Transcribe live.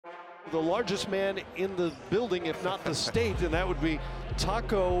The largest man in the building, if not the state, and that would be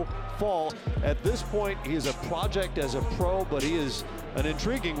Tacko Fall. At this point, he is a project as a pro, but he is an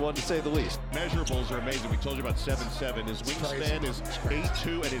intriguing one to say the least. Measurables are amazing. We told you about 7'7". His wingspan is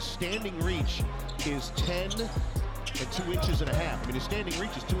 8'2", and his standing reach is 10 and 2 inches and a half. I mean, his standing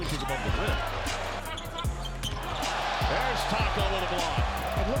reach is 2 inches above the rim. There's Tacko with a block.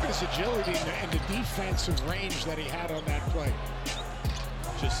 And look at his agility and the defensive range that he had on that play.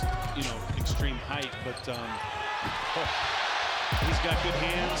 Just, extreme height, but he's got good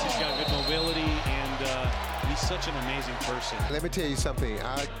hands, he's got good mobility, and he's such an amazing person. Let me tell you something.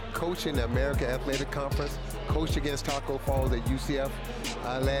 I coached in the American Athletic Conference, coached against Tacko Fall at UCF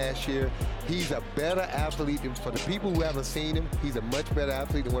last year. He's a better athlete than, for the people who haven't seen him, he's a much better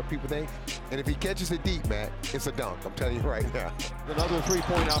athlete than what people think. And if he catches it deep, Matt, it's a dunk. I'm telling you right now. Another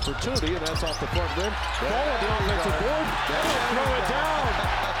three-point opportunity, and that's off the front rim. Ball on the offensive board. Throw it down.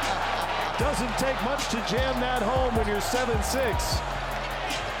 Doesn't take much to jam that home when you're 7'6".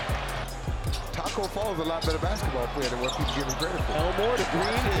 Tacko Fall is a lot better basketball player than what people give him credit for. Elmore to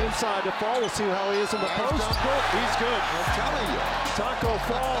Green, inside to Fall. We'll see how he is in the post. He's good. I'm telling you. Tacko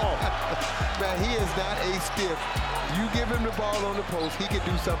Fall. Man, he is not a stiff. You give him the ball on the post, he can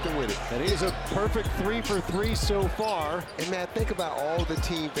do something with it. And he's a perfect 3 for 3 so far. And man, think about all the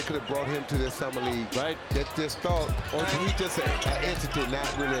teams that could have brought him to the summer league. Right. That just thought, or he's just an entity, not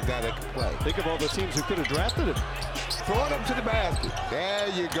really a guy that can play. Think of all the teams who could have drafted him. Throw it up to the basket. There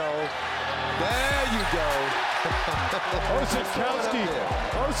you go. There you go.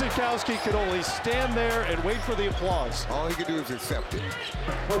 Osikowski could only stand there and wait for the applause. All he could do is accept it.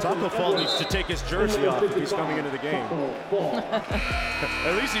 Tacko Fall needs to take his jersey off if he's coming into the game.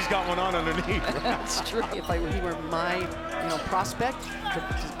 At least he's got one on underneath. That's true. If he were my prospect,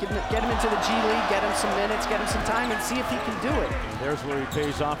 to get him into the G League, get him some minutes, get him some time, and see if he can do it. And there's where he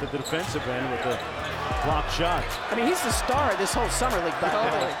pays off at the defensive end with the block shot. I mean, he's the star of this whole summer league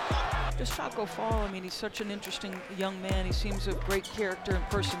battle. Just Tacko Fall, I mean, he's such an interesting young man. He seems a great character and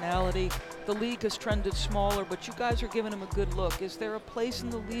personality. The league has trended smaller, but you guys are giving him a good look. Is there a place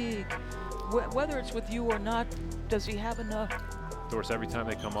in the league, whether it's with you or not, does he have enough? Of course, every time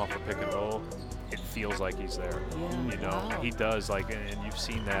they come off a pick and roll, it feels like he's there. Yeah, He does, and you've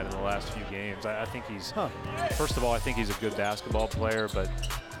seen that in the last few games. I think he's, first of all, I think he's a good basketball player, but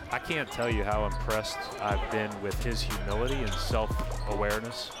I can't tell you how impressed I've been with his humility and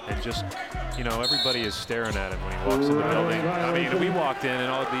self-awareness, and just, everybody is staring at him when he walks in the building. I mean, we walked in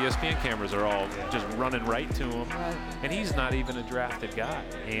and all the ESPN cameras are all just running right to him, and he's not even a drafted guy.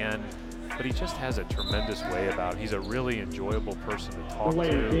 But he just has a tremendous way about him. He's a really enjoyable person to talk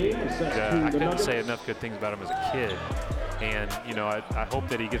to. I couldn't say enough good things about him as a kid. And, I hope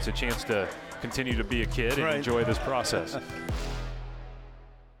that he gets a chance to continue to be a kid and enjoy this process.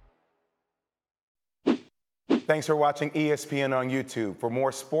 Thanks for watching ESPN on YouTube. For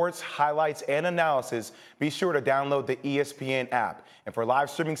more sports, highlights, and analysis, be sure to download the ESPN app. And for live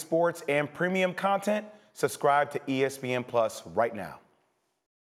streaming sports and premium content, subscribe to ESPN Plus right now.